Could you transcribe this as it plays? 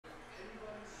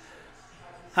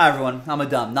Hi everyone, I'm a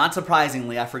dumb. Not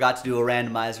surprisingly, I forgot to do a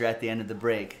randomizer at the end of the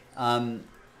break. We're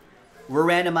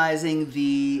randomizing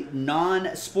the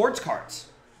non-sports cards.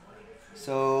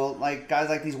 So like guys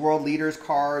like these world leaders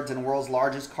cards and world's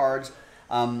largest cards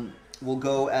will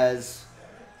go as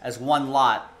one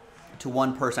lot to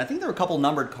one person. I think there were a couple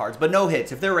numbered cards, but no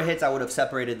hits. If there were hits, I would have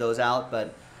separated those out,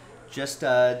 but just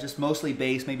mostly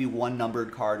base, maybe one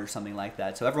numbered card or something like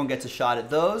that. So everyone gets a shot at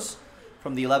those.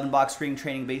 From the 11-box Spring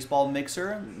Training Baseball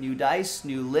Mixer, new dice,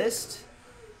 new list,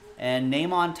 and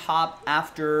name on top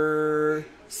after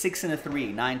 6 and a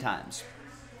 3, 9 times.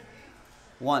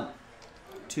 1,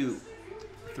 2,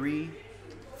 3,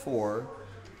 4,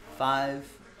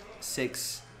 5,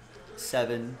 6,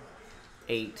 7,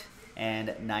 8,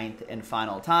 and ninth and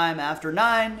final time. After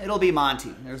 9, it'll be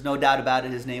Monty. There's no doubt about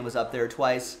it. His name was up there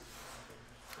twice.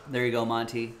 There you go,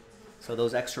 Monty. So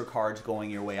those extra cards going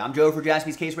your way. I'm Joe for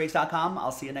JaspysCaseBreaks.com.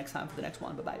 I'll see you next time for the next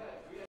one. Bye-bye.